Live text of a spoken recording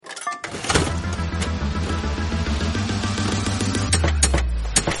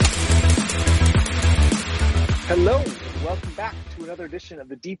Hello, welcome back to another edition of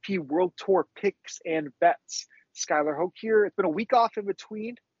the DP World Tour Picks and Bets. Skylar Hoke here. It's been a week off in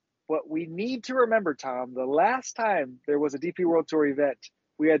between, but we need to remember, Tom, the last time there was a DP World Tour event,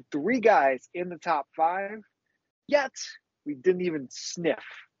 we had 3 guys in the top 5, yet we didn't even sniff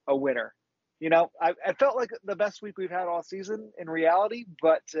a winner. You know, I felt like the best week we've had all season in reality,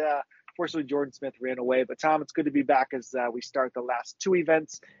 but fortunately Jordan Smith ran away. But Tom, it's good to be back as we start the last 2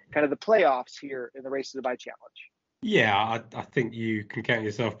 events, kind of the playoffs here in the Race to Dubai Challenge. Yeah, I think you can count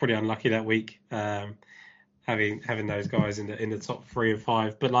yourself pretty unlucky that week, having those guys in the top 3 and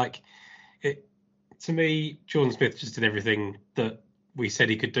 5. But to me, Jordan Smith just did everything that we said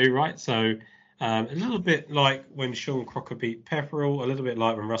he could do, right? So a little bit like when Sean Crocker beat Pepperell, a little bit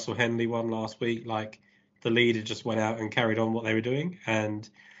like when Russell Henley won last week. Like the leader just went out and carried on what they were doing. And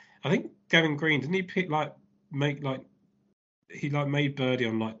I think Gavin Green, didn't he made birdie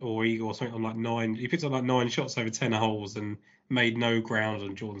on or eagle or something on 9. He picked up 9 shots over 10 holes and made no ground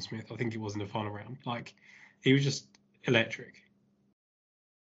on Jordan Smith. I think it was in the final round. He was just electric.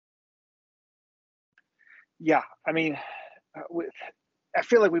 Yeah, I mean, I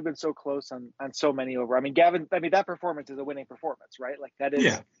feel like we've been so close on so many over. I mean, Gavin, that performance is a winning performance, right? Like that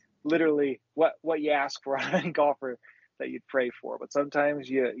is literally what you ask for on any golfer that you'd pray for. But sometimes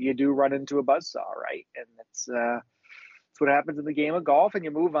you do run into a buzzsaw, right? And it's what happens in the game of golf, and you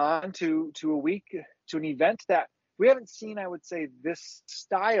move on to a week, to an event that we haven't seen, I would say, this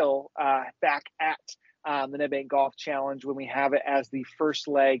style back at the Nedbank Golf Challenge, when we have it as the first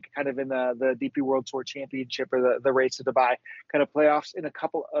leg kind of in the DP World Tour Championship or the Race to Dubai kind of playoffs in a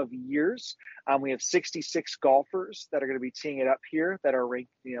couple of years. We have 66 golfers that are going to be teeing it up here that are ranked,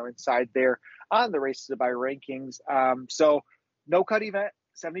 inside there on the Race to Dubai rankings. So no cut event,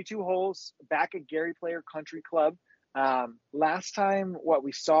 72 holes, back at Gary Player Country Club. Last time what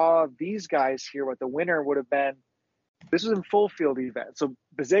we saw these guys here, what the winner would have been, this was in full field event. So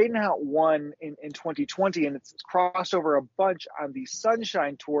Bezuidenhout won in 2020, and it's crossed over a bunch on the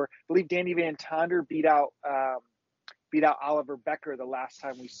Sunshine Tour. I believe Danny Van Tonder beat out Oliver Becker the last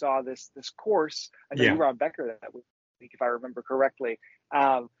time we saw this course. I know you were on Becker that week, if I remember correctly.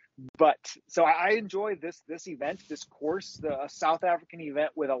 But so I enjoy this event, this course, a South African event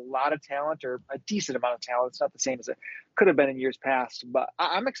with a lot of talent, or a decent amount of talent. It's not the same as it could have been in years past, but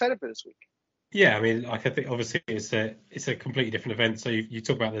I'm excited for this week. Yeah, I mean, I think obviously it's a completely different event. So you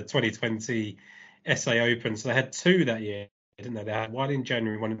talk about the 2020 SA Open. So they had 2 that year, didn't they? They had one in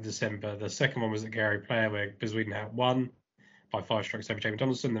January, one in December. The second one was at Gary Player, where Bezuidenhout won by 5 strokes over Jamie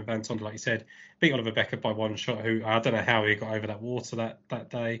Donaldson. And Van Tonder, like you said, beat Oliver Becker by 1 shot, who I don't know how he got over that water that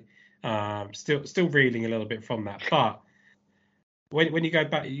day. Still reeling a little bit from that. But when you go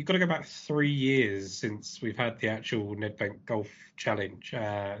back, you've got to go back 3 years since we've had the actual Nedbank Golf Challenge.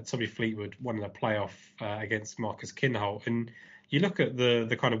 Tommy Fleetwood won in a playoff against Marcus Kinhult. And you look at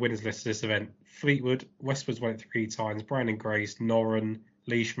the kind of winners list of this event: Fleetwood, Westwood's won it 3 times, Brandon Grace, Noren,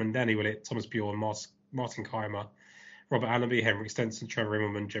 Leishman, Danny Willett, Thomas Bjorn, Martin Keimer, Robert Allenby, Henrik Stenson, Trevor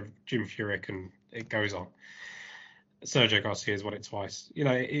Immelman, Jim Furyk, and it goes on. Sergio Garcia's won it twice.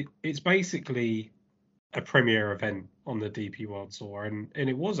 It's basically a premier event on the DP World Tour, and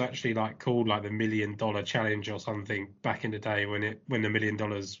it was actually called the $1 Million Challenge or something back in the day when the $1 million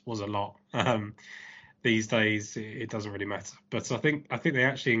was a lot. These days it doesn't really matter. But I think they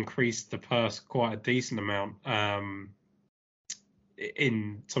actually increased the purse quite a decent amount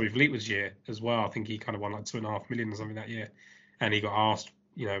in Tommy Fleetwood's year as well. I think he kind of won $2.5 million or something that year, and he got asked,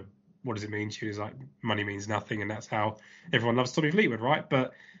 what does it mean to you? He's like, money means nothing, and that's how everyone loves Tommy Fleetwood, right?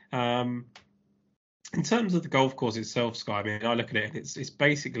 But in terms of the golf course itself, Sky, I mean, I look at it and it's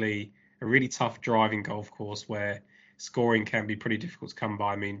basically a really tough driving golf course where scoring can be pretty difficult to come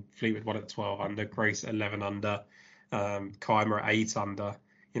by. I mean, Fleetwood won at 12 under, Grace at 11 under, Keimer at 8 under.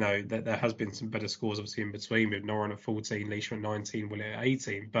 There has been some better scores obviously in between, with Noren at 14, Leishman at 19, Willett at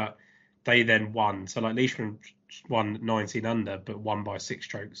 18, but they then won. So Leishman won 19 under, but won by 6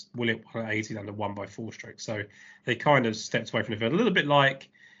 strokes. Willett won at 18 under, won by 4 strokes. So they kind of stepped away from the field a little bit like,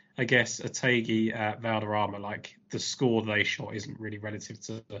 I guess, Ategi at Valderrama. The score they shot isn't really relative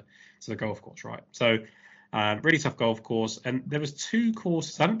to the golf course, right? So really tough golf course. And there was 2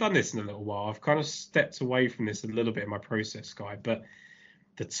 courses. I haven't done this in a little while. I've kind of stepped away from this a little bit in my process, Guy. But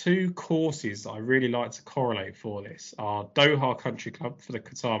the 2 courses that I really like to correlate for this are Doha Country Club for the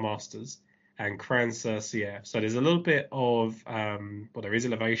Qatar Masters and Cran-sur-Sierre. So there's a little bit of, there is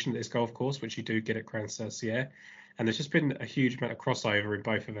elevation at this golf course, which you do get at Cran-sur-Sierre. And there's just been a huge amount of crossover in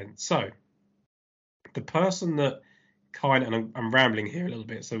both events. So the person that and I'm rambling here a little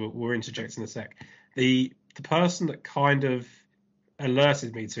bit, so we'll interject in a sec. The person that kind of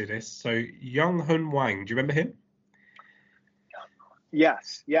alerted me to this, so Young Hun Wang, do you remember him?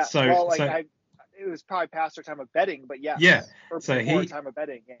 Yes. Yeah. So, Well, it was probably past our time of betting, but yes. yeah. Or So before time of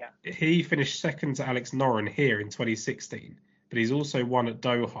betting. Yeah. he finished second to Alex Noren here in 2016, but he's also won at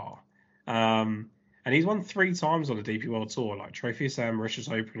Doha. And he's won 3 times on the DP World Tour, like Trophy of Sam, Mauritius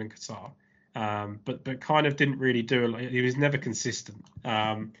Open, and Qatar. But kind of didn't really do it. He was never consistent.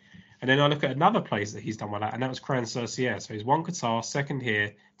 And then I look at another place that he's done well at, and that was Crans-sur-Sierre. So he's won Qatar, second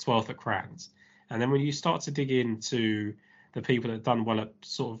here, 12th at Crans. And then when you start to dig into the people that have done well at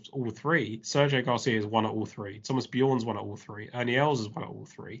sort of all 3, Sergio Garcia has won at all 3. Thomas Bjorn's won at all 3. Ernie Els has won at all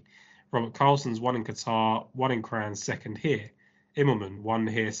 3. Robert Carlson's won in Qatar, won in Crans, second here. Immelman won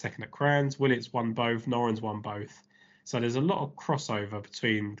here, second at Crans. Willits won both. Noren's won both. So there's a lot of crossover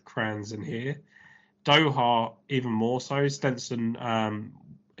between Crans and here. Doha, even more so. Stenson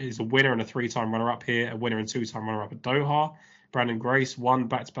is a winner and a 3-time runner-up here, a winner and 2-time runner-up at Doha. Brandon Grace won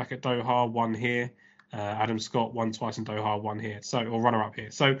back-to-back at Doha, won here. Adam Scott won twice in Doha, won here. So, or runner-up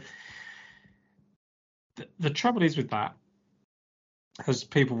here. So the trouble is with that, as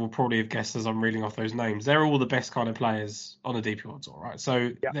people will probably have guessed as I'm reading off those names, they're all the best kind of players on the DP World Tour, right?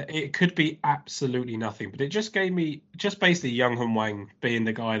 So it could be absolutely nothing, but it just gave me, just basically Young Hun Wang being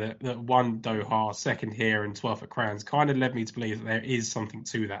the guy that won Doha, second here and 12th at Crans, kind of led me to believe that there is something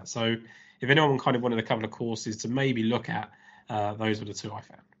to that. So if anyone kind of wanted a couple of courses to maybe look at, those were the 2 I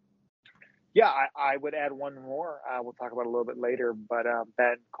found. Yeah, I would add one more. We'll talk about it a little bit later, but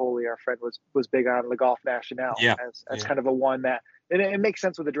Ben Coley, our friend, was big on Le Golf National as kind of a one that, and it makes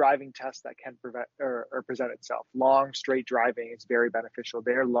sense with a driving test that can present itself. Long straight driving is very beneficial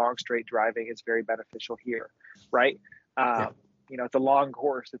there. Long straight driving is very beneficial here, right? You know, it's a long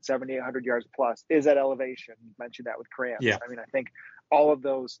course. It's 7,800 yards plus. Is at elevation. You mentioned that with Crans. Yeah. I mean, I think all of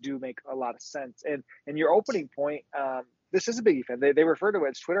those do make a lot of sense. And your opening point. This is a big event. They refer to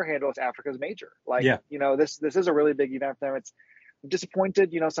its Twitter handle as Africa's Major. You know, this is a really big event for them. I'm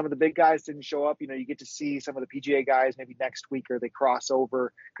disappointed, you know, some of the big guys didn't show up. You know, you get to see some of the PGA guys maybe next week, or they cross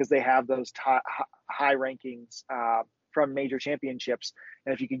over because they have those high rankings from major championships.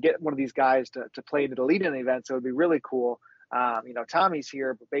 And if you could get one of these guys to play into the lead in the event, so it would be really cool. You know, Tommy's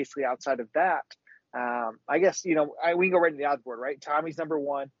here, but basically outside of that, I guess, you know, we can go right into the odds board, right? Tommy's number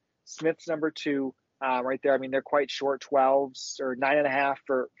 1, Smith's number 2. Right there. I mean, they're quite short, 12s or 9.5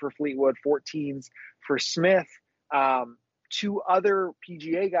 for Fleetwood, 14s for Smith. 2 other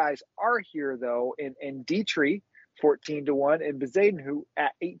PGA guys are here though, in Dietrich, 14-1, and Bezaden, who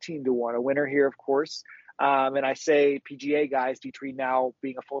at 18-1, a winner here, of course. And I say PGA guys, Dietrich now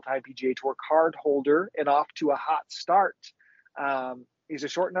being a full-time PGA Tour card holder and off to a hot start. He's a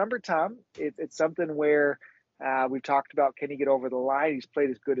short number, Tom. It's something where we've talked about, can he get over the line? He's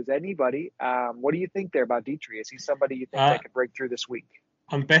played as good as anybody. What do you think there about Dietrich? Is he somebody you think that could break through this week?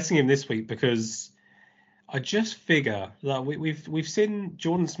 I'm betting him this week because I just figure that we've seen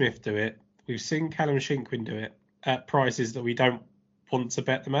Jordan Smith do it. We've seen Callum Shinkwin do it at prices that we don't want to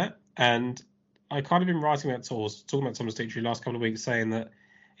bet them at. And I kind of been writing about talking about Thomas Dietrich last couple of weeks, saying that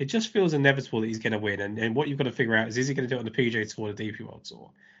it just feels inevitable that he's going to win. And what you've got to figure out is he going to do it on the PGA Tour or the DP World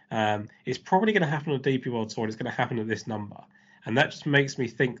Tour? It's probably going to happen on the DP World Tour. And it's going to happen at this number. And that just makes me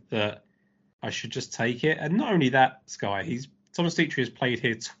think that I should just take it. And not only that, Sky, Thomas Dietrich has played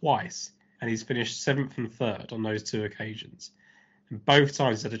here twice and he's finished 7th and 3rd on those 2 occasions. And both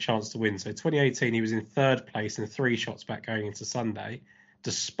times he's had a chance to win. So 2018, he was in 3rd place and 3 shots back going into Sunday,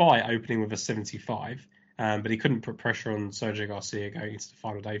 despite opening with a 75. But he couldn't put pressure on Sergio Garcia going into the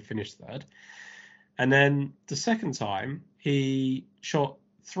final day, finished 3rd. And then the second time, he shot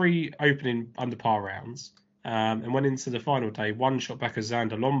 3 opening under par rounds and went into the final day, 1 shot back of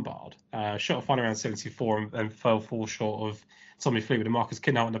Xander Lombard, shot a final round 74 and fell 4 short of Tommy Fleetwood and Marcus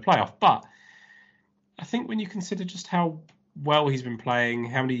Kinhult in the playoff. But I think when you consider just how well he's been playing,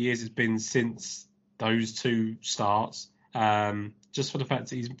 how many years it's been since those 2 starts, just for the fact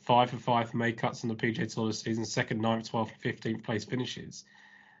that he's 5 for 5 for made cuts on the PGA Tour this season, 2nd, 9th, 12th, and 15th place finishes.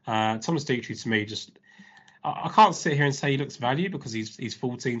 Thomas Dietrich, to me, just I can't sit here and say he looks value because he's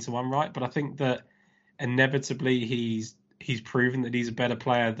 14-1, right? But I think that inevitably he's proven that he's a better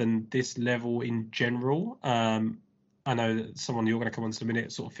player than this level in general. I know that someone you're going to come on to in a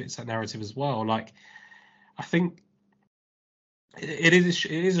minute sort of fits that narrative as well. Like, I think it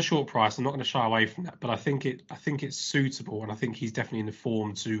is a short price. I'm not going to shy away from that, but I think it's suitable, and I think he's definitely in the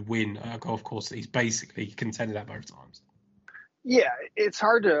form to win a golf course that he's basically contended at both times. Yeah, it's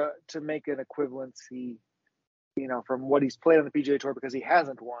hard to make an equivalency, you know, from what he's played on the PGA Tour because he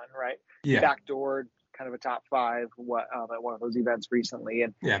hasn't won, right? Yeah. He backdoored kind of a top 5 at one of those events recently,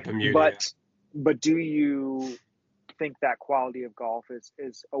 and Bermuda. But do you think that quality of golf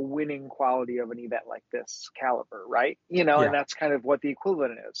is a winning quality of an event like this caliber, right? You know, and that's kind of what the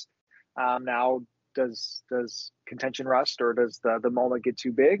equivalent is. Now, does contention rust, or does the moment get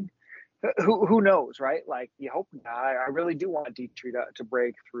too big? Who knows, right? Like, you hope not. I really do want Dietrich to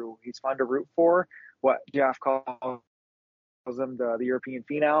break through. He's fun to root for. What Jeff calls him the European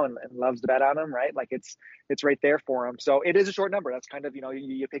phenom, and loves to bet on him, right? Like, it's right there for him. So it is a short number. That's kind of, you know,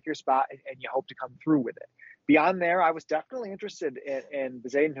 you pick your spot and you hope to come through with it. Beyond there, I was definitely interested in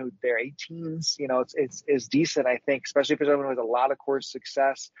Bezuidenhout. Their 18s, you know, it's decent, I think, especially for someone who has a lot of course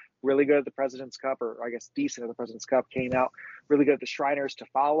success, really good at the President's Cup, or I guess decent at the President's Cup, came out really good at the Shriners to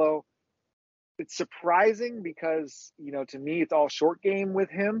follow. It's surprising because, you know, to me, it's all short game with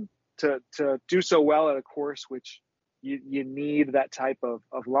him to do so well at a course which you need that type of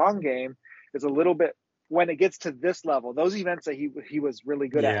long game. Is a little bit, when it gets to this level, those events that he was really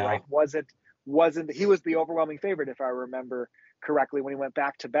good at, right? Wasn't he was the overwhelming favorite, if I remember correctly, when he went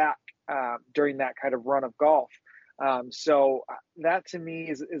back to back during that kind of run of golf. So that to me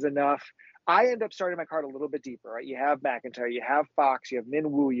is enough. I end up starting my card a little bit deeper, right? You have McIntyre, you have Fox, you have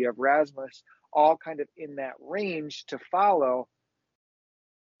Min Woo, you have Rasmus, all kind of in that range to follow.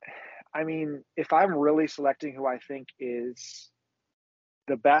 I mean, if I'm really selecting who I think is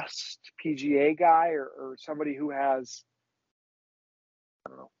the best PGA guy, or somebody who has,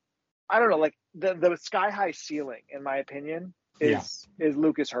 I don't know, like the sky high ceiling, in my opinion, is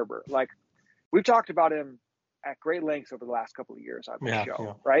Lucas Herbert. Like, we've talked about him at great lengths over the last couple of years on the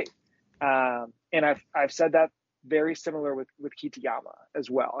show, right? And I've said that very similar with Kitayama as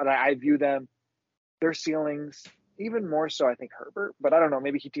well. And I view them, their ceilings, even more so, I think, Herbert, but I don't know,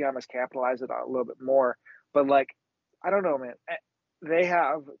 maybe Kitayama's capitalized it on a little bit more. But, like, I don't know, man. They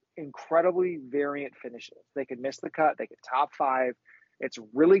have incredibly variant finishes. They could miss the cut. They could top 5. It's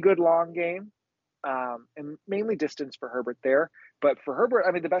really good long game, and mainly distance for Herbert there. But for Herbert,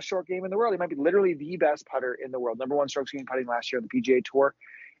 I mean, the best short game in the world. He might be literally the best putter in the world. Number 1 strokes gained putting last year on the PGA Tour.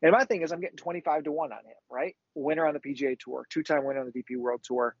 And my thing is, I'm getting 25 to 1 on him, right? Winner on the PGA Tour, 2-time winner on the DP World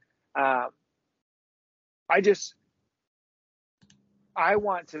Tour. I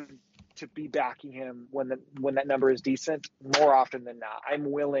want to be backing him when that number is decent more often than not. I'm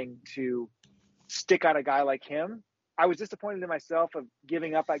willing to stick on a guy like him. I was disappointed in myself of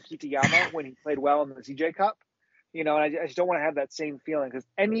giving up at Kitayama when he played well in the CJ Cup, you know, and I just don't want to have that same feeling, because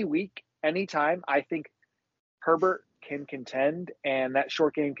any week, anytime, I think Herbert can contend, and that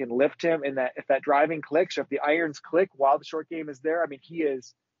short game can lift him. And that if that driving clicks, or if the irons click while the short game is there, I mean,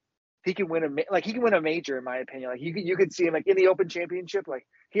 he can win a major, in my opinion. Like, you could see him, like, in the Open Championship, like,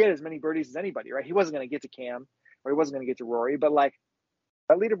 he had as many birdies as anybody, right? He wasn't going to get to Cam, or he wasn't going to get to Rory, but, like,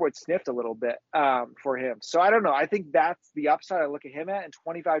 that leaderboard sniffed a little bit for him. So I don't know. I think that's the upside I look at him at, and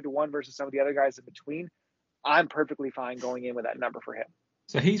 25 to 1 versus some of the other guys in between. I'm perfectly fine going in with that number for him.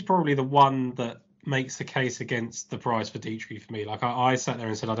 So he's probably the one that makes the case against the price for Dietrich for me. Like, I sat there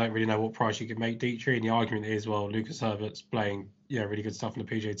and said, I don't really know what price you could make Dietrich, and the argument is, well, Lucas Herbert's playing, really good stuff on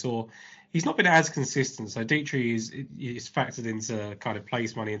the PGA Tour. He's not been as consistent, so Dietrich is factored into kind of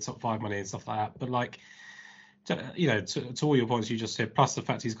place money and top 5 money and stuff like that. But, like, to all your points you just said, plus the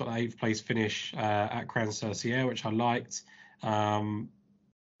fact he's got the 8th place finish at Crans-sur-Sierre, which I liked.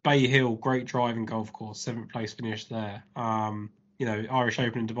 Bay Hill, great driving golf course, 7th place finish there. Irish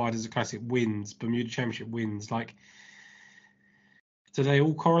Open and Dividers Classic wins, Bermuda Championship wins. Like, do they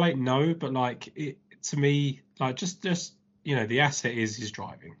all correlate? No, but, like, it, to me, like, just the asset is his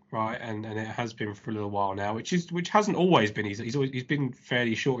driving, right? And it has been for a little while now, which hasn't always been easy. He's been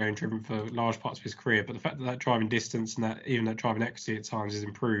fairly short game driven for large parts of his career, but the fact that driving distance and that even that driving equity at times is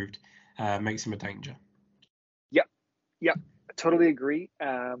improved makes him a danger. Yep, totally agree.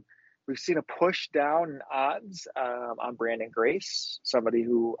 We've seen a push down in odds on Brandon Grace, somebody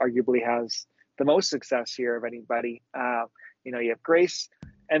who arguably has the most success here of anybody. You have Grace,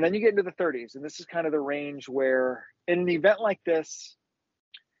 and then you get into the 30s, and this is kind of the range where, in an event like this,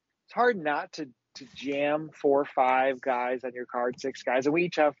 it's hard not to jam 4 or 5 guys on your card, 6 guys, and we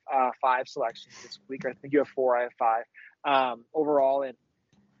each have 5 selections this week. I think you have 4, I have 5 overall, and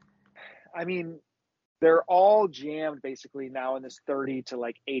I mean, they're all jammed basically now in this 30 to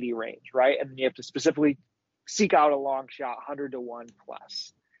like 80 range, right? And then you have to specifically seek out a long shot, 100 to 1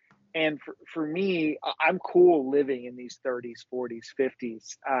 plus. And for me, I'm cool living in these 30s, 40s,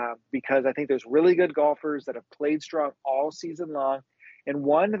 50s because I think there's really good golfers that have played strong all season long. And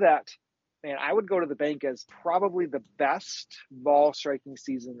one that, man, I would go to the bank as probably the best ball striking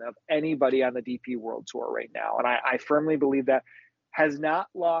season of anybody on the DP World Tour right now. And I firmly believe that has not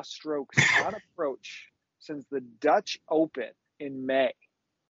lost strokes on approach since the Dutch Open in May.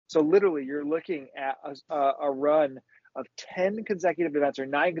 So literally, you're looking at a run of 10 consecutive events or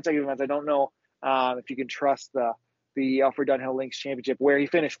 9 consecutive events. I don't know if you can trust the Alfred Dunhill Links Championship, where he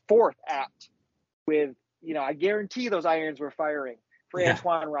finished 4th at with, I guarantee those irons were firing for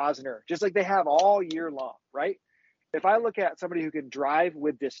Antoine Rosner, just like they have all year long, right? If I look at somebody who can drive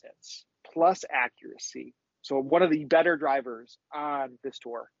with distance plus accuracy, so one of the better drivers on this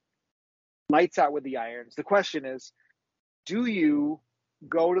tour, lights out with the irons. The question is, do you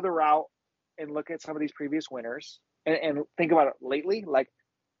go to the route and look at some of these previous winners and think about it lately? Like,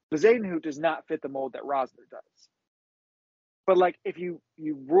 Bezuidenhout does not fit the mold that Rosner does. But like, if you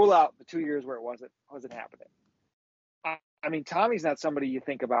rule out the 2 years where it wasn't happening, I mean, Tommy's not somebody you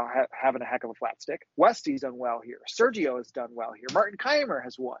think about having a heck of a flat stick. Westy's done well here. Sergio has done well here. Martin Keimer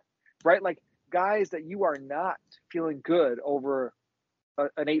has won, right? Like, guys that you are not feeling good over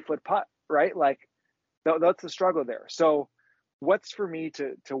an 8-foot putt, right? Like, that's the struggle there. So what's for me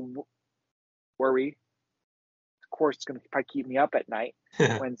to worry? Of course, it's going to probably keep me up at night,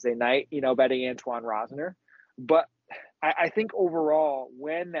 Wednesday night, betting Antoine Rosner. But I think overall,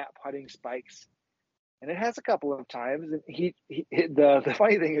 when that putting spikes, and it has a couple of times, and the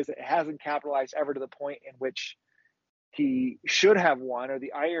funny thing is it hasn't capitalized ever to the point in which he should have won, or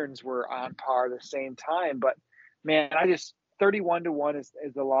the irons were on par the same time. But man, 31-1 is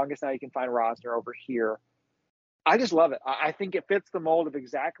the longest now you can find Rosner over here. I just love it. I think it fits the mold of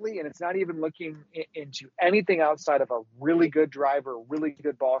exactly, and it's not even looking into anything outside of a really good driver, really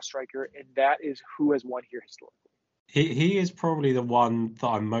good ball striker, and that is who has won here historically. He is probably the one that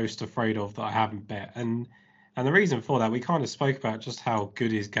I'm most afraid of that I haven't bet. And the reason for that, we kind of spoke about just how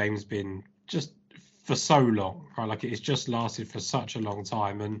good his game's been just for so long, right? Like, it's just lasted for such a long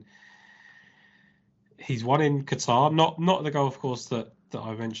time. And he's won in Qatar, not the golf course that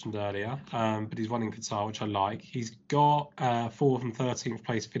I mentioned earlier, but he's won in Qatar, which I like. He's got 4th and 13th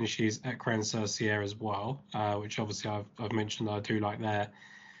place finishes at Crans-sur-Sierre as well, which obviously I've mentioned that I do like there.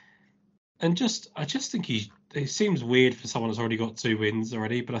 And I just think it seems weird for someone that's already got 2 wins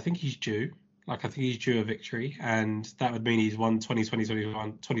already, but I think he's due. Like, I think he's due a victory, and that would mean he's won 2020,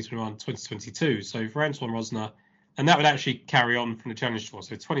 2021, 2022. So for Antoine Rosner, and that would actually carry on from the Challenge Tour. So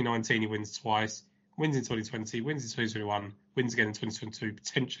 2019 he wins twice, wins in 2020, wins in 2021, wins again in 2022,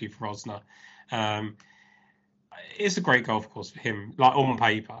 potentially for Rosner. It's a great golf course for him, like, on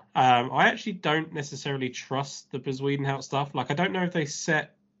paper. I actually don't necessarily trust the Bezuidenhout stuff. Like, I don't know if they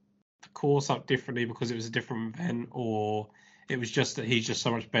set the course up differently because it was a different event, or it was just that he's just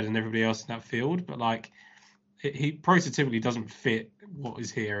so much better than everybody else in that field. But like, he prototypically doesn't fit what is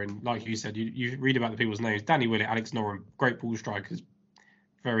here. And like you said, you read about the people's names: Danny Willett, Alex Noren, great ball strikers,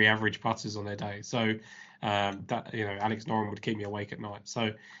 very average putters on their day. So that, Alex Noren would keep me awake at night. So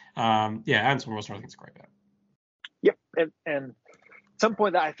Antoine Rosner, I think it's a great bet. Yep, and some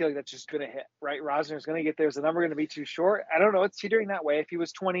point that I feel like that's just going to hit, right? Rosner's going to get there. Is the number going to be too short? I don't know. It's teetering that way. If he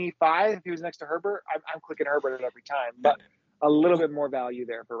was 25, if he was next to Herbert, I'm clicking Herbert every time. But a little bit more value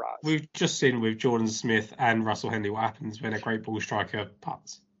there for Ros. We've just seen with Jordan Smith and Russell Henley what happens when a great ball striker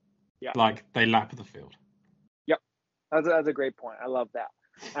putts. Yeah. Like, they lap the field. Yep. That's a great point. I love that.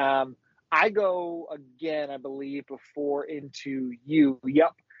 I go again, I believe, before into you.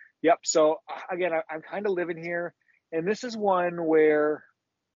 Yep. So, again, I'm kind of living here. And this is one where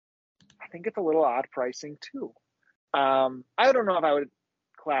I think it's a little odd pricing too. I don't know if I would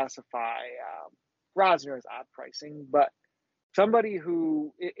classify Rosner as odd pricing, but somebody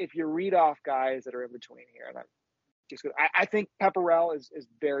who, if you read off guys that are in between here, and I think Pepperell is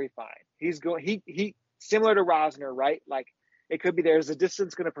very fine. He similar to Rosner, right? Like, it could be there's a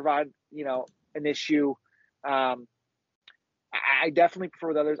distance going to provide an issue. I definitely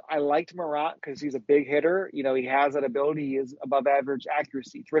prefer the others. I liked Murat because he's a big hitter. He has that ability. He is above average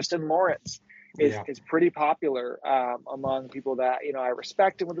accuracy. Tristan Lawrence is pretty popular among people that, I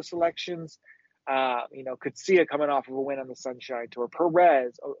respect him with the selections. Kutsia coming off of a win on the Sunshine Tour.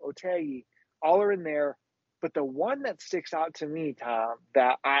 Perez, Otegi, all are in there. But the one that sticks out to me, Tom,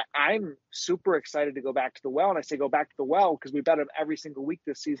 that I'm super excited to go back to the well, and I say go back to the well because we bet him every single week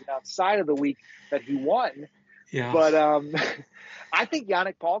this season outside of the week that he won. Yeah. But I think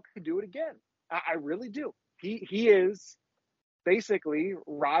Yannick Paul could do it again. I really do. He is basically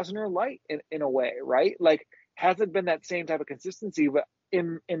Rosner light in a way, right? Like, hasn't been that same type of consistency, but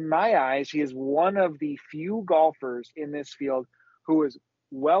in my eyes, he is one of the few golfers in this field who is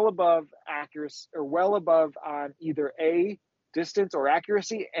well above accuracy, or well above on either A, distance or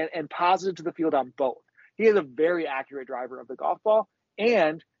accuracy, and positive to the field on both. He is a very accurate driver of the golf ball,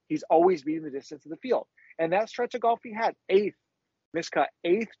 and he's always beating the distance of the field. And that stretch of golf he had, 8th,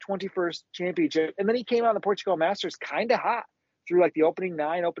 21st championship. And then he came out of the Portugal Masters kind of hot. through like the opening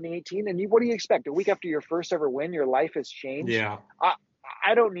 9, opening 18, and what do you expect? A week after your first ever win, your life has changed. Yeah.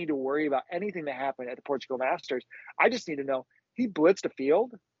 I don't need to worry about anything that happened at the Portugal Masters. I just need to know he blitzed a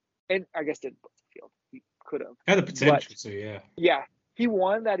field, and I guess didn't blitz a field. He could have. Had the potential to, yeah. Yeah, he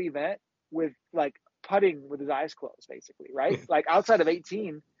won that event with like putting with his eyes closed, basically, right? Like outside of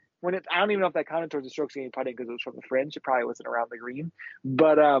 18, I don't even know if that counted towards the strokes gained putting because it was from the fringe. It probably wasn't around the green,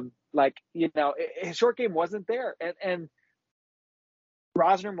 but like his short game wasn't there, and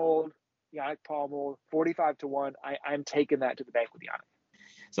Rosner Mold, Yannick Paul Mold, 45-1. I'm taking that to the bank with Yannick.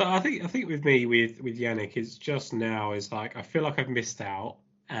 So I think with me with Yannick, it's just now is like I feel like I've missed out,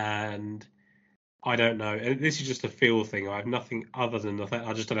 and I don't know. And this is just a feel thing. I have nothing other than the fact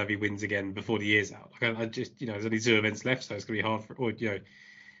I just don't know if he wins again before the year's out. Like I just there's only 2 events left, so it's gonna be hard for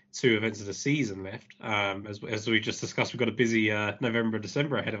 2 events of the season left. As we just discussed, we've got a busy November and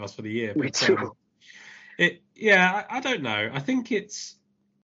December ahead of us for the year. Me too. I don't know. I think it's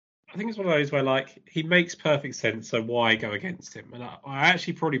one of those where like he makes perfect sense, so why go against him? And I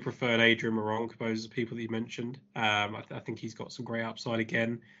actually probably preferred Adrian Moronk, those people that you mentioned. I think he's got some great upside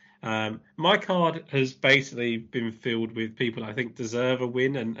again. My card has basically been filled with people I think deserve a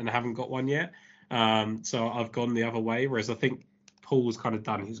win and haven't got one yet. So I've gone the other way, whereas I think Paul's kind of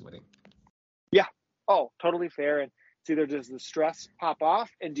done his winning. Yeah. Oh, totally fair. And it's either does the stress pop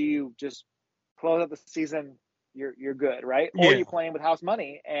off, and do you just close out the season? You're good, right? Or you playing with house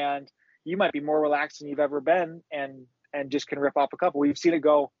money, and you might be more relaxed than you've ever been, and just can rip off a couple. We've seen it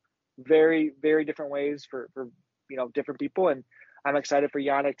go very, very different ways for different people, and I'm excited for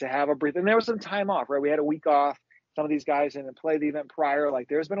Yannick to have a breathe. And there was some time off, right? We had a week off. Some of these guys didn't play the event prior. Like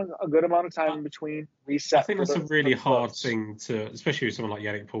there's been a good amount of time in between reset. I think that's a really hard thing to, especially with someone like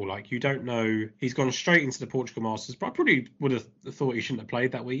Yannick Paul. Like you don't know, he's gone straight into the Portugal Masters, but I probably would have thought he shouldn't have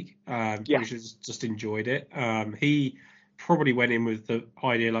played that week. Probably should have just enjoyed it. He probably went in with the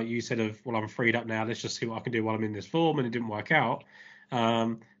idea, like you said, of well, I'm freed up now. Let's just see what I can do while I'm in this form, and it didn't work out.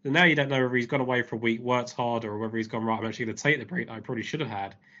 And now you don't know whether he's gone away for a week, worked harder, or whether he's gone right. I'm actually going to take the break that I probably should have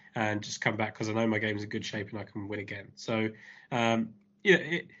had and just come back because I know my game's in good shape and I can win again. So,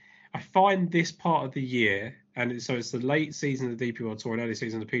 I find this part of the year, and it's the late season of the DP World Tour and early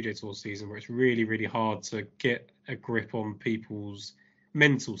season of the PGA Tour season, where it's really, really hard to get a grip on people's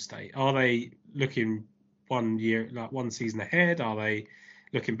mental state. Are they looking one season ahead? Are they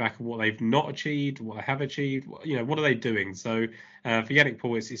looking back at what they've not achieved, what they have achieved? What are they doing? So for Yannick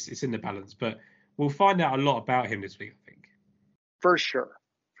Paul, it's in the balance, but we'll find out a lot about him this week, I think. For sure.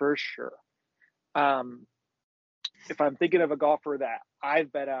 If I'm thinking of a golfer that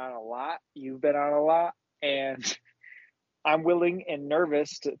I've bet on a lot, you've bet on a lot, and I'm willing and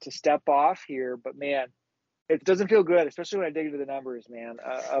nervous to step off here, but man, it doesn't feel good, especially when I dig into the numbers, man,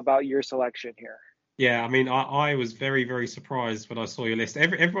 about your selection here. Yeah, I mean, I was very, very surprised when I saw your list.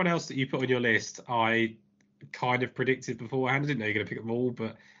 Everyone else that you put on your list, I kind of predicted beforehand. I didn't know you were going to pick them all,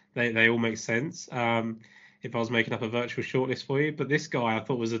 but they all make sense. If I was making up a virtual shortlist for you. But this guy I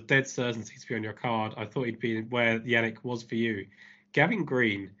thought was a dead certainty to be on your card. I thought he'd be where Yannick was for you. Gavin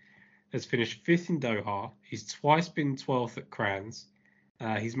Green has finished 5th in Doha. He's twice been 12th at Crans.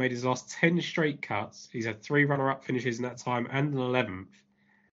 He's made his last 10 straight cuts. He's had 3 runner-up finishes in that time and an 11th.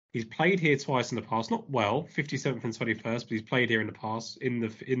 He's played here twice in the past. Not well, 57th and 21st, but he's played here in the past in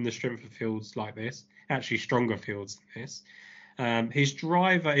the strength of fields like this. Actually, stronger fields than this. His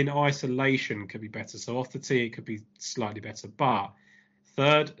driver in isolation could be better. So off the tee, it could be slightly better. But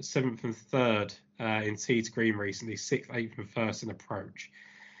 3rd, 7th, and 3rd in tee to green recently, 6th, 8th, and 1st in approach.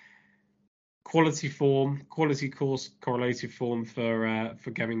 Quality form, quality course, correlative form for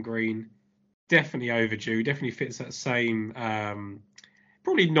Gavin Green. Definitely overdue. Definitely fits that same.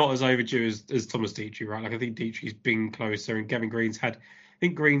 Probably not as overdue as Thomas Detry, right? Like I think Detry's been closer, and Gavin Green's had. I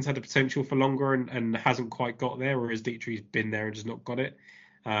think Green's had the potential for longer and hasn't quite got there, whereas Detry's been there and just not got it.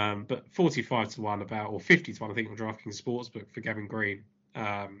 But 45-1 or 50-1, I think, on DraftKings Sportsbook for Gavin Green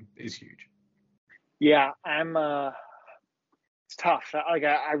is huge. Yeah, it's tough. Like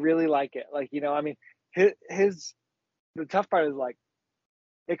I really like it. Like I mean, the tough part is like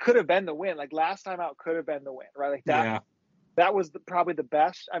it could have been the win. Like last time out could have been the win, right? Like that. Yeah. That was probably the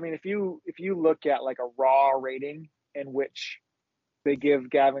best. I mean, if you look at like a raw rating in which they give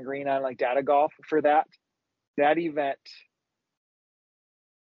Gavin Green on like Data Golf for that event.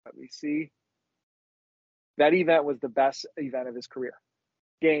 Let me see. That event was the best event of his career.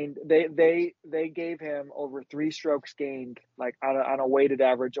 Gained they gave him over 3 strokes gained, like on a weighted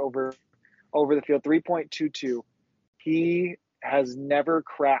average over the field, 3.22. He has never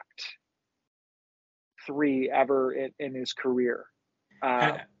cracked 3 ever in his career.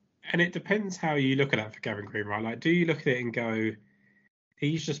 And it depends how you look at that for Gavin Green, right? Like, do you look at it and go,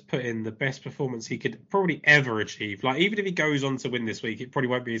 he's just put in the best performance he could probably ever achieve. Like, even if he goes on to win this week, it probably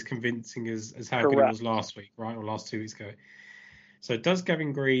won't be as convincing as how good it was last week, right? Or last 2 weeks ago. So does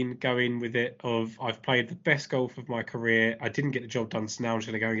Gavin Green go in with it of, I've played the best golf of my career, I didn't get the job done, so now I'm just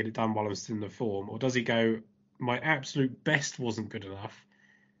going to go and get it done while I'm still in the form? Or does he go, my absolute best wasn't good enough,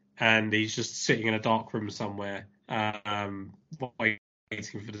 and he's just sitting in a dark room somewhere, waiting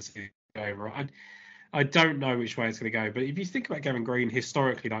for the season to be over? I don't know which way it's going to go, but if you think about Gavin Green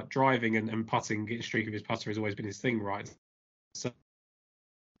historically, like driving and putting, getting streak of his putter has always been his thing, right? So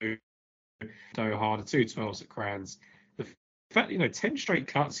harder, 212s at Crans. The fact, 10 straight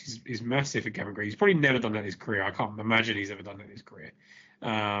cuts is massive for Gavin Green. He's probably never done that in his career. I can't imagine he's ever done that in his career.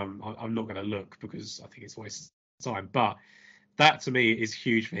 I'm not going to look because I think it's a waste of time, but that to me is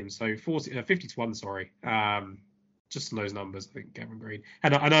huge for him. So 50 to 1, sorry. Just on those numbers, I think Gavin Green,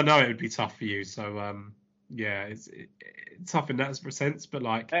 and I know it would be tough for you. So yeah, it's tough in that sense, but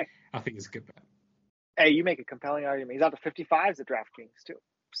like, hey, I think it's a good bet. Hey, you make a compelling argument. He's out to 55s at DraftKings too.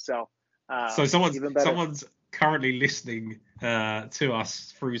 So someone's currently listening to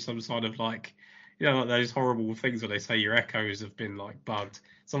us through some sort of like, like those horrible things where they say your echoes have been like bugged.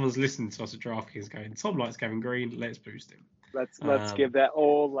 Someone's listening to us at DraftKings going, Tom likes Gavin Green, let's boost him. Let's give that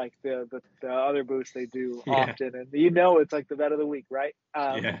old, like the other boost they do often, and it's like the bet of the week, right?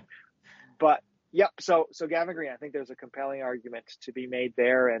 But yep. So Gavin Green, I think there's a compelling argument to be made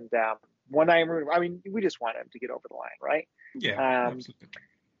there, and one I mean, we just want him to get over the line, right? Yeah. Absolutely.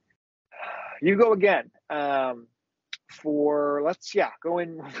 You go again. Go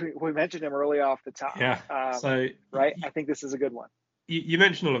in. We mentioned him early off the top. Yeah. Right. I think this is a good one. You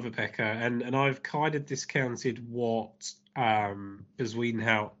mentioned Oliver Becker, and I've kind of discounted what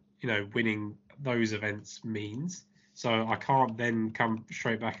Bezuidenhout, winning those events means. So I can't then come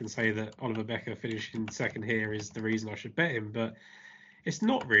straight back and say that Oliver Becker finishing second here is the reason I should bet him. But it's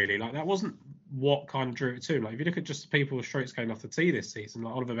not really. Like, that wasn't what kind of drew it to. Like, if you look at just the people with strokes going off the tee this season,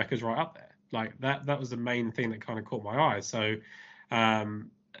 like Oliver Becker's right up there. Like, that was the main thing that kind of caught my eye. So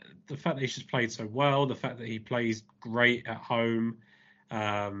the fact that he's just played so well, the fact that he plays great at home,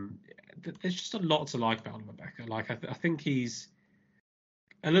 there's just a lot to like about Oliver Becker. Like, I think he's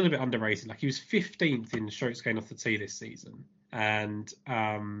a little bit underrated. Like, he was 15th in strokes going off the tee this season, and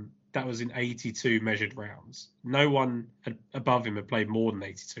that was in 82 measured rounds. No one above him had played more than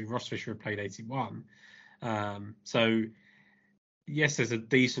 82. Ross Fisher had played 81. So yes, there's a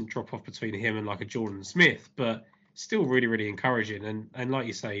decent drop off between him and like a Jordan Smith, but still really, really encouraging. And like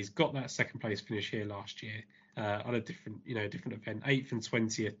you say, he's got that second place finish here last year on a different event, 8th and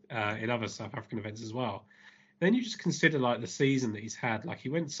 20th in other South African events as well. Then you just consider like the season that he's had. Like, he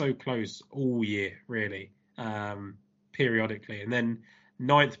went so close all year, really, periodically, and then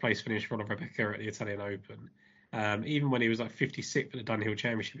 9th place finish for Oliver Becker at the Italian Open. Even when he was like 56th at the Dunhill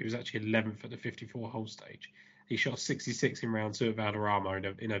Championship, he was actually 11th at the 54-hole stage. He shot 66 in round 2 at Valderrama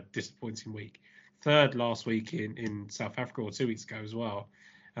in a disappointing week. 3rd last week in South Africa, or 2 weeks ago as well.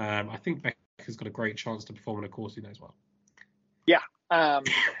 I think Becker's got a great chance to perform on a course he knows well. Yeah.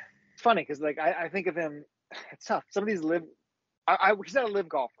 It's funny because like I think of him, it's tough. Some of these he's not a live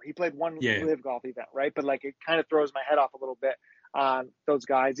golfer. He played one live golf event, right? But like, it kind of throws my head off a little bit on those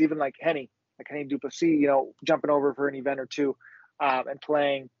guys, even like Hennie du Plessis, jumping over for an event or two and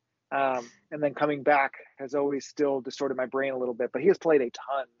playing. And then coming back has always still distorted my brain a little bit, but he has played a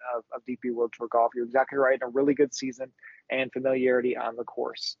ton of DP World Tour golf. You're exactly right. A really good season and familiarity on the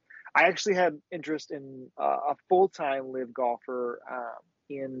course. I actually had interest in a full-time live golfer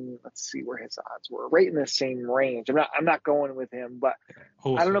let's see where his odds were, right in the same range. I'm not going with him, but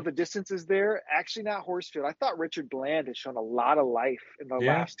Horsfield. I don't know if the distance is there. Actually, not Horsfield. I thought Richard Bland has shown a lot of life in the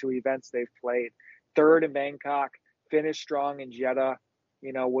last 2 events they've played. 3rd in Bangkok, finished strong in Jeddah.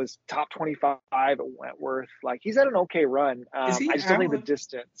 Was top 25 at Wentworth. Like, he's had an okay run. I just don't think the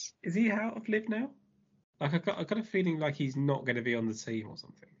distance. Is he out of live now? Like, I got a feeling like he's not going to be on the team or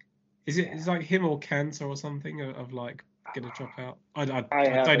something. It's like him or Cantor or something of like going to drop out? I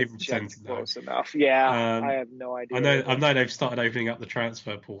don't even pretend to know. Close enough. Yeah, I have no idea. I know they've started opening up the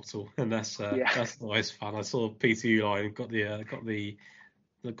transfer portal, and that's always fun. I saw Peter Uihlein got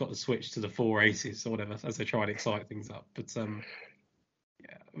the switch to the 4 aces or whatever as they try and excite things up. But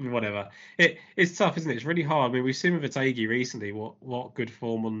whatever. It's tough, isn't it? It's really hard. I mean, we've seen with Ategi recently what good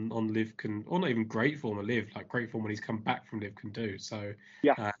form on live can, or not even great form on live, like great form when he's come back from live can do. So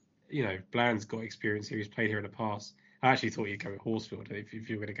Bland's got experience here. He's played here in the past. I actually thought you'd go with Horsfield if you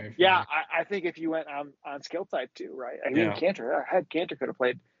were going to go for I think if you went on skill type too, right? I mean, Cantor could have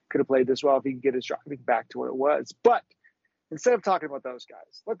played this well if he could get his driving back to what it was. But instead of talking about those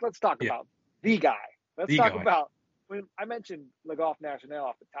guys, let's talk about the guy. Let's talk about when I mentioned Le Golf National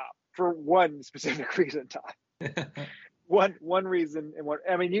off the top for one specific reason, Todd. one reason, and what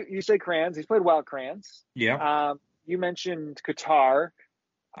I mean, you say Kranz. He's played well at Kranz. Yeah. You mentioned Qatar.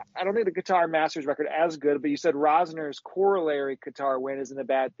 I don't think the Qatar Masters record as good, but you said Rosner's corollary Qatar win isn't a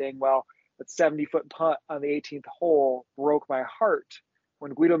bad thing. Well, that 70-foot putt on the 18th hole broke my heart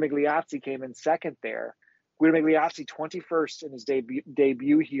when Guido Migliozzi came in second there. Guido Migliozzi, 21st in his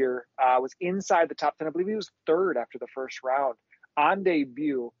debut here, was inside the top 10. I believe he was third after the first round on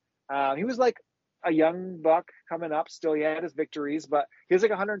debut. He was like a young buck coming up still. He had his victories, but he was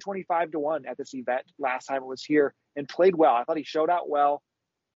like 125-1 at this event last time it was here and played well. I thought he showed out well.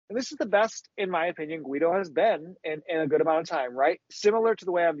 And this is the best, in my opinion, Guido has been in a good amount of time, right? Similar to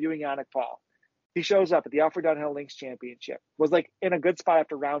the way I'm viewing Yannick Paul. He shows up at the Alfred Dunhill Links Championship, was like in a good spot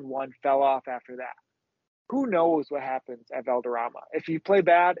after round one, fell off after that. Who knows what happens at Valderrama? If you play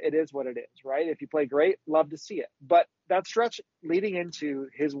bad, it is what it is, right? If you play great, love to see it. But that stretch leading into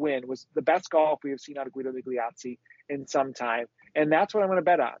his win was the best golf we have seen out of Guido Migliozzi in some time. And that's what I'm going to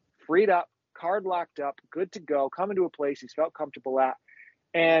bet on. Freed up, card locked up, good to go, coming to a place he's felt comfortable at.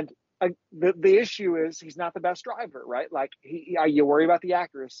 And the issue is he's not the best driver, right? Like you worry about the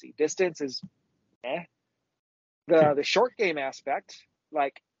accuracy. Distance is The short game aspect,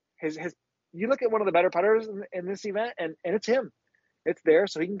 like his you look at one of the better putters in this event, and it's him. It's there,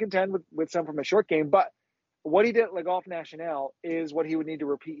 so he can contend with some from a short game. But what he did at Le Golf National is what he would need to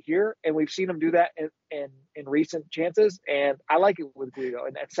repeat here, and we've seen him do that in recent chances. And I like it with Guido.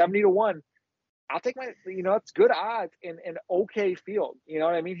 And at 70-1, I'll take it's good odds in an okay field. You know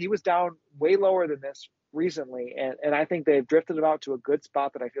what I mean? He was down way lower than this recently, and I think they've drifted him out to a good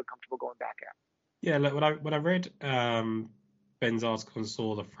spot that I feel comfortable going back at. Yeah, look, when I read Ben's article and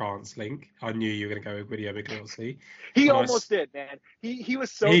saw the France link, I knew you were going to go with Guido Migliozzi. He almost did, man. He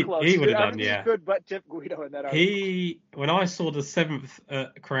was so close. He would have done, yeah. He could but tip Guido in that article. When I saw the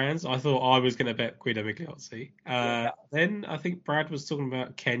 7th Kranz, I thought I was going to bet Guido Migliozzi. Then I think Brad was talking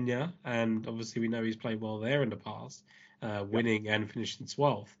about Kenya, and obviously we know he's played well there in the past, winning and finishing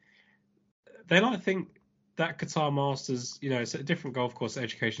 12th. Then I think that Qatar Masters, it's a different golf course at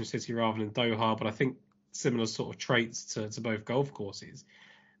Education City rather than Doha, but I think similar sort of traits to both golf courses.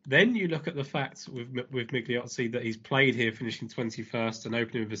 Then you look at the fact with Migliozzi that he's played here finishing 21st and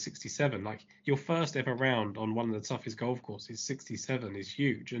opening with a 67. Like, your first ever round on one of the toughest golf courses, 67 is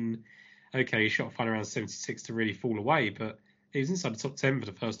huge. And okay, he shot fine around 76 to really fall away, but he was inside the top 10 for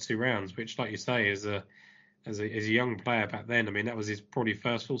the first two rounds, which, like you say, as a young player back then, I mean, that was his probably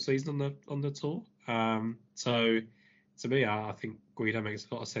first full season on the tour. So to me, I think Guido makes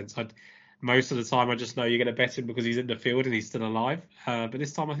a lot of sense. Most of the time, I just know you're going to bet him because he's in the field and he's still alive. But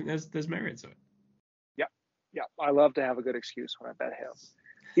this time, I think there's merit to it. Yeah. I love to have a good excuse when I bet him.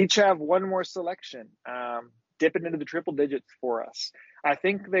 Each have one more selection, dipping into the triple digits for us. I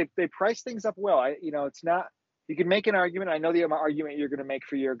think they price things up well. It's not. You can make an argument. I know the argument you're going to make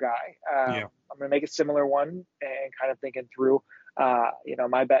for your guy. I'm going to make a similar one and kind of thinking through,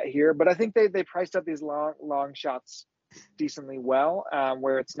 my bet here. But I think they priced up these long shots decently well,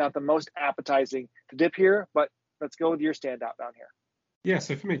 where it's not the most appetizing to dip here. But let's go with your standout down here. Yeah,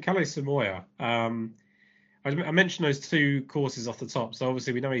 so for me, Kalle Simoia. I mentioned those two courses off the top. So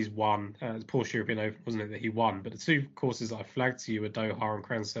obviously we know he's won. The Porsche European Open, wasn't it, that he won? But the two courses that I flagged to you were Doha and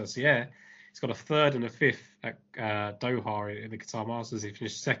Kranz-Sercier. He's got a third and a fifth at Doha in the Qatar Masters. He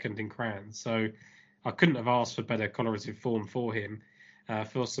finished second in Kranz. So I couldn't have asked for better correlative form for him,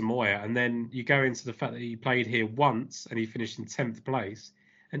 for Simoia. And then you go into the fact that he played here once and he finished in 10th place.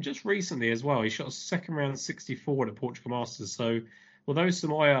 And just recently as well, he shot a second round 64 at the Portugal Masters. So although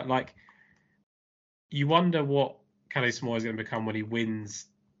Simoia, you wonder what Kalle Simoia is going to become when he wins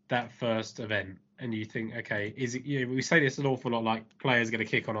that first event. And you think, okay, is it? We say this an awful lot, like players going to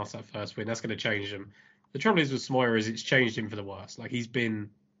kick on us that first win. That's going to change them. The trouble is with Simoia is it's changed him for the worse. Like, he's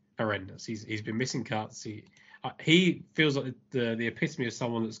been horrendous. He's been missing cuts. He feels like the epitome of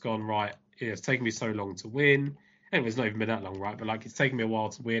someone that's gone, right, it's taken me so long to win. And it's not even been that long, right? But it's taken me a while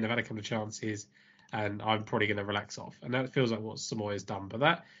to win. I've had a couple of chances and I'm probably going to relax off. And that feels like what Simoia's done. But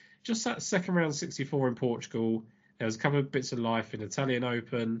that second round 64 in Portugal, there was a couple of bits of life in Italian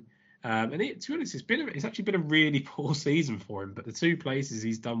Open. And to be honest, it's actually been a really poor season for him. But the two places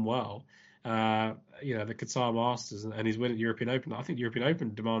he's done well, the Qatar Masters and his win at the European Open. I think the European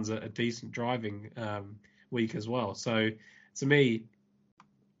Open demands a decent driving week as well. So to me,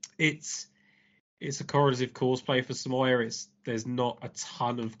 it's a correlative course play for Simoia. There's not a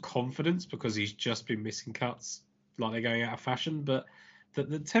ton of confidence because he's just been missing cuts like they're going out of fashion. But the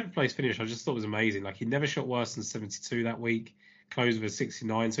 10th place finish I just thought was amazing. Like, he never shot worse than 72 that week, closed with a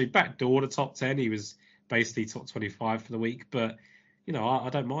 69. So he backdoored a top 10. He was basically top 25 for the week. But, I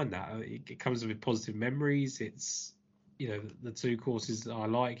don't mind that. It comes with positive memories. It's, the two courses that I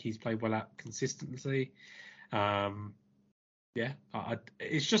like, he's played well at consistently.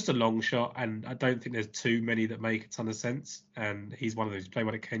 It's just a long shot, and I don't think there's too many that make a ton of sense. And he's one of those who play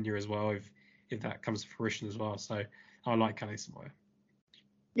well at Kenya as well, if that comes to fruition as well. So I like Kale Samoa.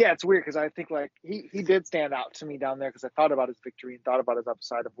 Yeah, it's weird because I think like he did stand out to me down there because I thought about his victory and thought about his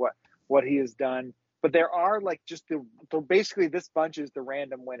upside of what he has done. But there are like just basically this bunch is the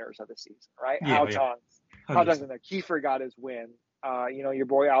random winners of the season, right? Yeah, How Tong's in there. Kiefer got his win. Your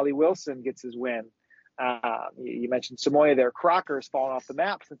boy Ollie Wilson gets his win. You mentioned Samoa there. Crocker's fallen off the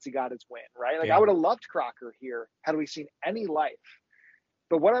map since he got his win, right? Like, I would have loved Crocker here had we seen any life.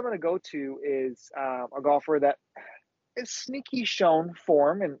 But what I'm going to go to is a golfer that is sneaky shown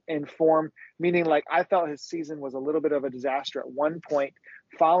form and form, meaning like I felt his season was a little bit of a disaster at one point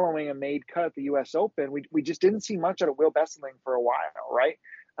following a made cut at the U.S. Open. We just didn't see much out of Will Besseling for a while, right?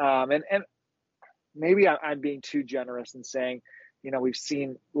 And maybe I'm being too generous in saying, we've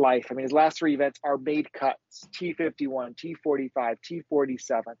seen life. I mean, his last three events are made cuts: T51, T45,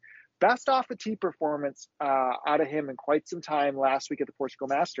 T47. Best off the tee performance out of him in quite some time last week at the Portugal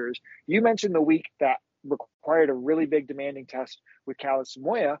Masters. You mentioned the week that required a really big demanding test with Kale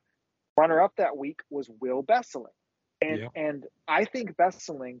Samoa. Runner-up that week was Will Besseling. And I think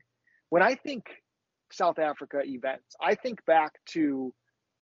Besseling, when I think South Africa events, I think back to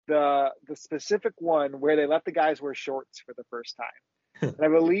the specific one where they let the guys wear shorts for the first time. And I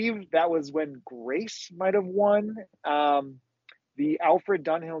believe that was when Grace might have won the Alfred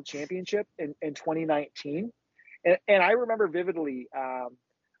Dunhill Championship in 2019. And I remember vividly,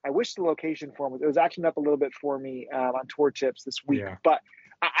 I wish the location for him, it was acting up a little bit for me on Tour Tips this week. Yeah. But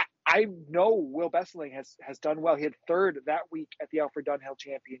I know Will Besseling has done well. He had third that week at the Alfred Dunhill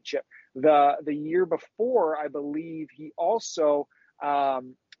Championship. The year before, I believe he also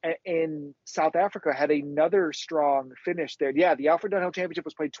in South Africa had another strong finish there. Yeah, the Alfred Dunhill Championship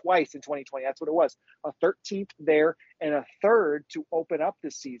was played twice in 2020. That's what it was. A 13th there and a third to open up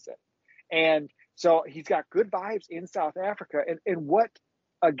this season. And so he's got good vibes in South Africa. And what,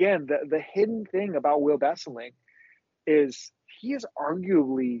 again, the hidden thing about Will Besseling is he is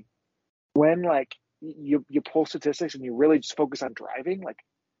arguably, when like you pull statistics and you really just focus on driving, like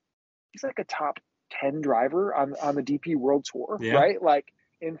he's like a top 10 driver on the DP World Tour, right? Like,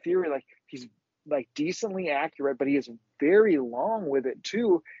 in theory, like he's like decently accurate, but he is very long with it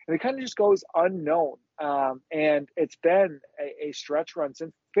too. And it kind of just goes unknown. And it's been a stretch run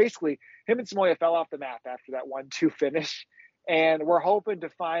since basically him and Samoa fell off the map after that 1-2 finish. And we're hoping to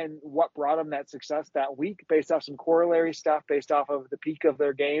find what brought them that success that week based off some corollary stuff, based off of the peak of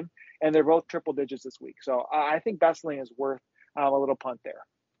their game. And they're both triple digits this week. So I think Besseling is worth a little punt there.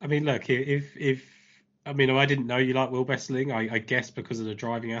 I mean, look, I didn't know you like Will Besseling, I guess because of the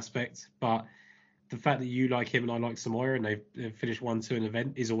driving aspect, but the fact that you like him and I like Samoa and they've finished 1-2 an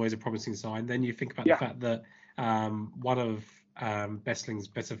event is always a promising sign. Then you think about the fact that one of Besseling's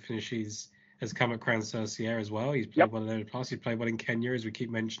better finishes has come at Crown Sierra as well. He's played well in the past. He's played well in Kenya, as we keep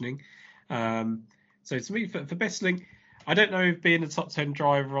mentioning. So to me, for Besseling, I don't know if being a top 10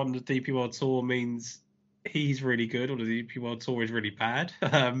 driver on the DP World Tour means he's really good or the DP World Tour is really bad.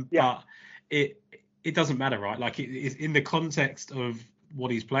 But it doesn't matter, right? Like, in the context of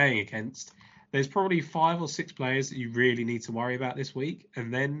what he's playing against, there's probably 5 or 6 players that you really need to worry about this week,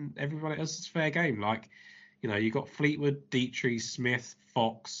 and then everybody else is fair game. Like, you got Fleetwood, Dietrich, Smith,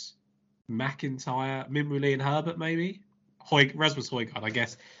 Fox, McIntyre, Minwoo and Herbert, maybe Rasmus Højgaard, I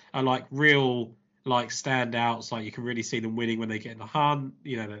guess, are like real like standouts. Like, you can really see them winning when they get in the hunt.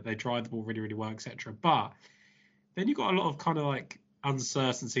 They drive the ball really, really well, etc. But then you've got a lot of kind of like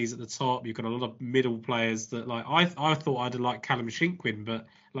uncertainties at the top. You've got a lot of middle players that, like, I thought I'd like Callum Shinkwin, but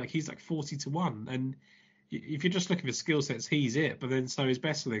like he's like 40-1, and if you're just looking for skill sets, he's it. But then so is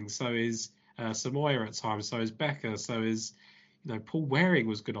Besseling, so is Samoa at times, so is Becker, so is Paul Waring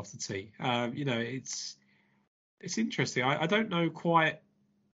was good off the tee. It's interesting. I don't know quite.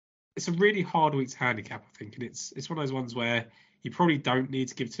 It's a really hard week to handicap, I think, and it's one of those ones where you probably don't need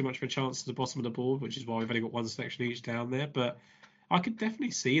to give too much of a chance to the bottom of the board, which is why we've only got one selection each down there. But I could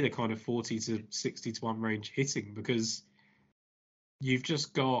definitely see the kind of 40-60-1 range hitting, because you've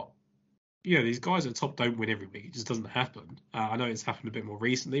just got, these guys at the top don't win every week. It just doesn't happen. I know it's happened a bit more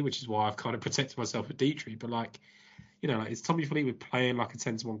recently, which is why I've kind of protected myself with Dietrich. But like is Tommy Fleetwood playing like a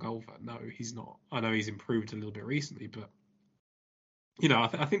 10-1 golfer? No, he's not. I know he's improved a little bit recently, but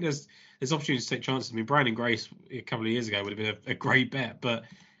I think there's opportunities to take chances. I mean, Brandon Grace a couple of years ago would have been a great bet, but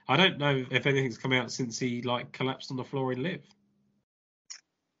I don't know if anything's come out since he collapsed on the floor in Live.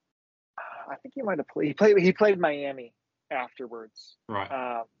 I think he might have played. He played Miami afterwards.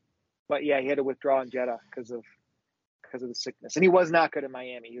 Right. But yeah, he had to withdraw in Jeddah because of the sickness, and he was not good in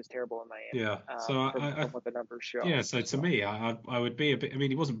Miami. He was terrible in Miami. Yeah. So from what the numbers show. Yeah. So to me, I would be a bit. I mean,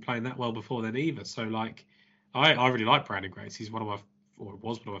 he wasn't playing that well before then either. So I really like Brandon Grace. He's was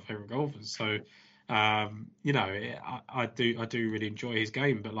one of my favorite golfers. So, I do really enjoy his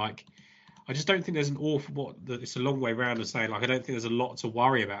game. But I just don't think there's it's a long way round of saying I don't think there's a lot to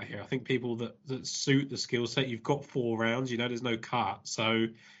worry about here. I think people that suit the skill set, you've got 4 rounds. There's no cut. So,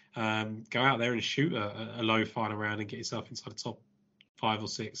 go out there and shoot a low final round and get yourself inside the top 5 or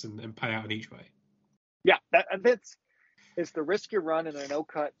 6 and pay out in each way. Yeah, it's the risk you run in a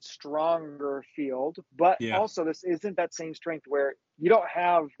no-cut, stronger field, but also this isn't that same strength where you don't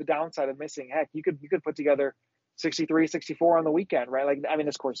have the downside of missing. Heck, you could put together 63, 64 on the weekend, right?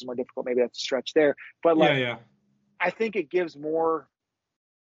 This course is more difficult. Maybe that's a stretch there, but I think it gives more,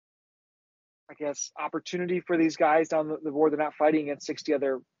 I guess, opportunity for these guys down the board. They're not fighting against 60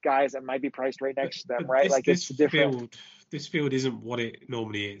 other guys that might be priced right next to them, right? It's different. This field isn't what it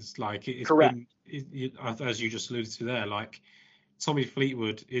normally is. It's correct. As you just alluded to there, Tommy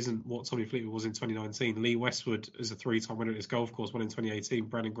Fleetwood isn't what Tommy Fleetwood was in 2019. Lee Westwood is a 3-time winner at this golf course, won in 2018.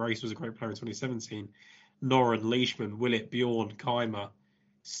 Brandon Grace was a great player in 2017. Noren, Leishman, Willett, Bjorn, Keimer,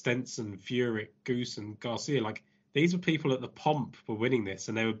 Stenson, Furyk, Goosen, Garcia. These were people at the Pomp were winning this,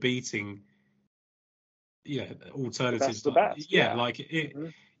 and they were beating alternatives. The best. Mm-hmm.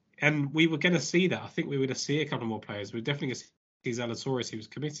 And we were going to see that. I think we were going to see a couple more players. We were definitely going to see Zalatoris. He was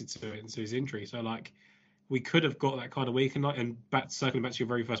committed to it and to his injury. So we could have got that kind of week. And circling back to your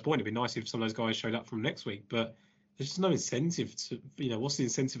very first point, it'd be nice if some of those guys showed up from next week. But there's just no incentive to, what's the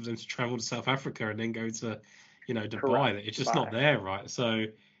incentive for them to travel to South Africa and then go to, Dubai? Correct. It's just not there, right? So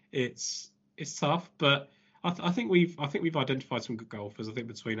it's tough. But I think we've identified some good golfers. I think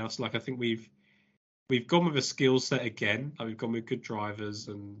between us, I think we've gone with a skill set again. We've gone with good drivers,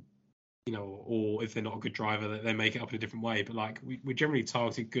 and or if they're not a good driver, they make it up in a different way. But we generally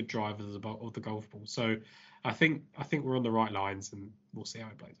targeted good drivers of the golf ball. So I think we're on the right lines, and we'll see how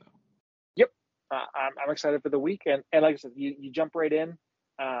it plays out. Yep, I'm excited for the week, and like I said, you jump right in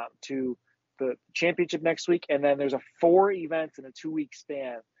to the championship next week, and then there's 4 events in a 2-week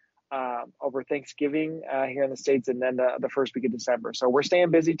span over Thanksgiving here in the States, and then the first week of December. So we're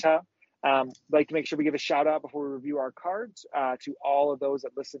staying busy, Tom. Like to make sure we give a shout out before we review our cards to all of those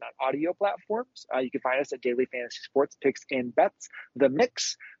that listen on audio platforms. You can find us at Daily Fantasy Sports Picks and Bets. The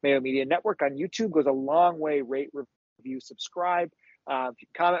Mix, Mayo Media Network on YouTube goes a long way. Rate, review, subscribe. If you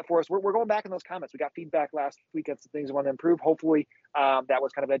comment for us, we're going back in those comments. We got feedback last week on some things we want to improve. Hopefully that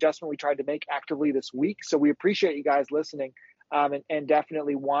was kind of an adjustment we tried to make actively this week. So we appreciate you guys listening. And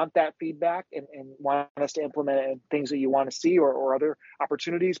definitely want that feedback and want us to implement it in things that you want to see or other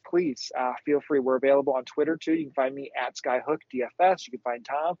opportunities, please feel free. We're available on Twitter too. You can find me at SkyhookDFS. You can find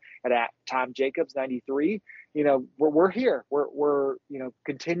Tom at TomJacobs93. We're here. We're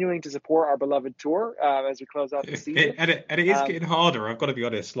continuing to support our beloved tour as we close out the season. And it is getting harder. I've got to be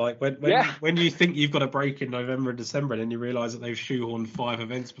honest. When you think you've got a break in November and December, and then you realise that they've shoehorned 5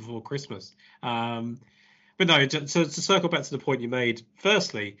 events before Christmas. But no, to circle back to the point you made,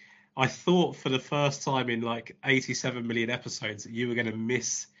 firstly, I thought for the first time in 87 million episodes that you were going to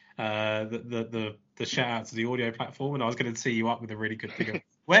miss the shout out to the audio platform, and I was going to tee you up with a really good thing.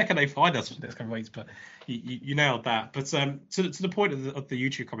 Where can they find us for the next couple of weeks? But you nailed that. But to the point of the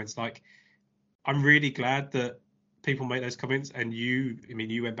YouTube comments, I'm really glad that people make those comments, and you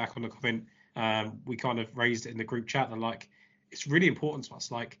went back on the comment. We kind of raised it in the group chat that it's really important to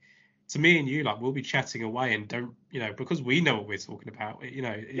us. To me and you, we'll be chatting away and don't, because we know what we're talking about,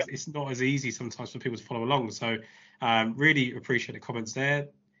 it's not as easy sometimes for people to follow along. So really appreciate the comments there.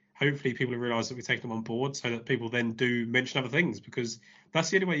 Hopefully people realise that we're taking them on board so that people then do mention other things, because that's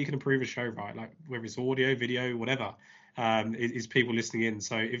the only way you can improve a show, right? Whether it's audio, video, whatever, is people listening in.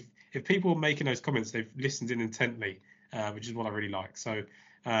 So if people are making those comments, they've listened in intently, which is what I really like. So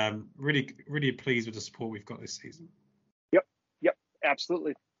really, really pleased with the support we've got this season. Yep,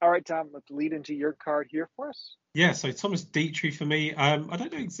 absolutely. All right, Tom, let's lead into your card here for us. Yeah, so Thomas Detry for me. I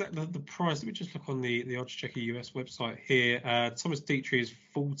don't know exactly the price. Let me just look on the OddsChecker US website here. Thomas Detry is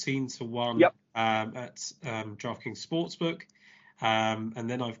 14-1 at DraftKings Sportsbook. And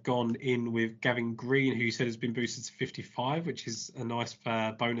then I've gone in with Gavin Green, who you said has been boosted to 55, which is a nice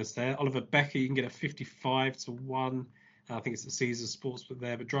bonus there. Oliver Becker, you can get a 55-1. I think it's the Caesars Sportsbook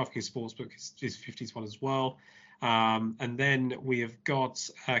there, but DraftKings Sportsbook is 50-1 as well. And then we have got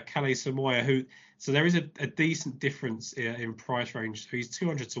Kale Samoya, who, so there is a decent difference in price range. So he's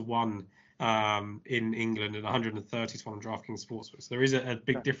 200 to 1 in England and 130 to 1 on DraftKings Sportsbook. So there is a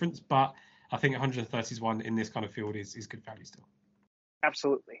big difference, but I think 130 to 1 in this kind of field is good value still.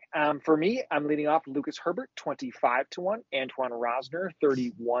 Absolutely. For me, I'm leading off Lucas Herbert, 25 to 1, Antoine Rosner,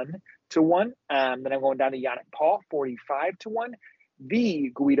 31 to 1. Then I'm going down to Yannick Paul, 45 to 1.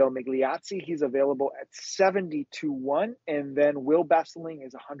 The Guido Migliozzi, he's available at 70 to 1. And then Will Besseling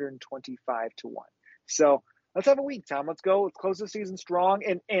is 125 to 1. So let's have a week, Tom. Let's go. Let's close the season strong.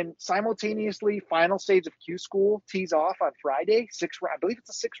 And simultaneously, final stage of Q School tees off on Friday. I believe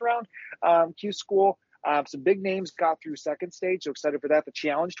it's a 6-round Q School. Some big names got through second stage, so excited for that. The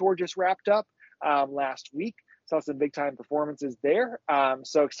Challenge Tour just wrapped up last week. Saw some big time performances there.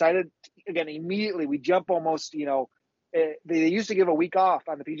 So excited. Again, immediately we jump almost, they used to give a week off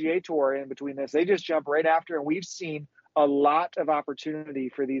on the PGA Tour in between this. They just jump right after, and we've seen a lot of opportunity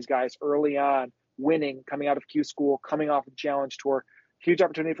for these guys early on, winning, coming out of Q School, coming off the Challenge Tour. Huge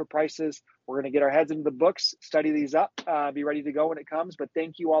opportunity for prices. We're going to get our heads into the books, study these up, be ready to go when it comes. But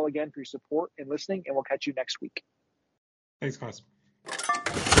thank you all again for your support and listening, and we'll catch you next week. Thanks, guys.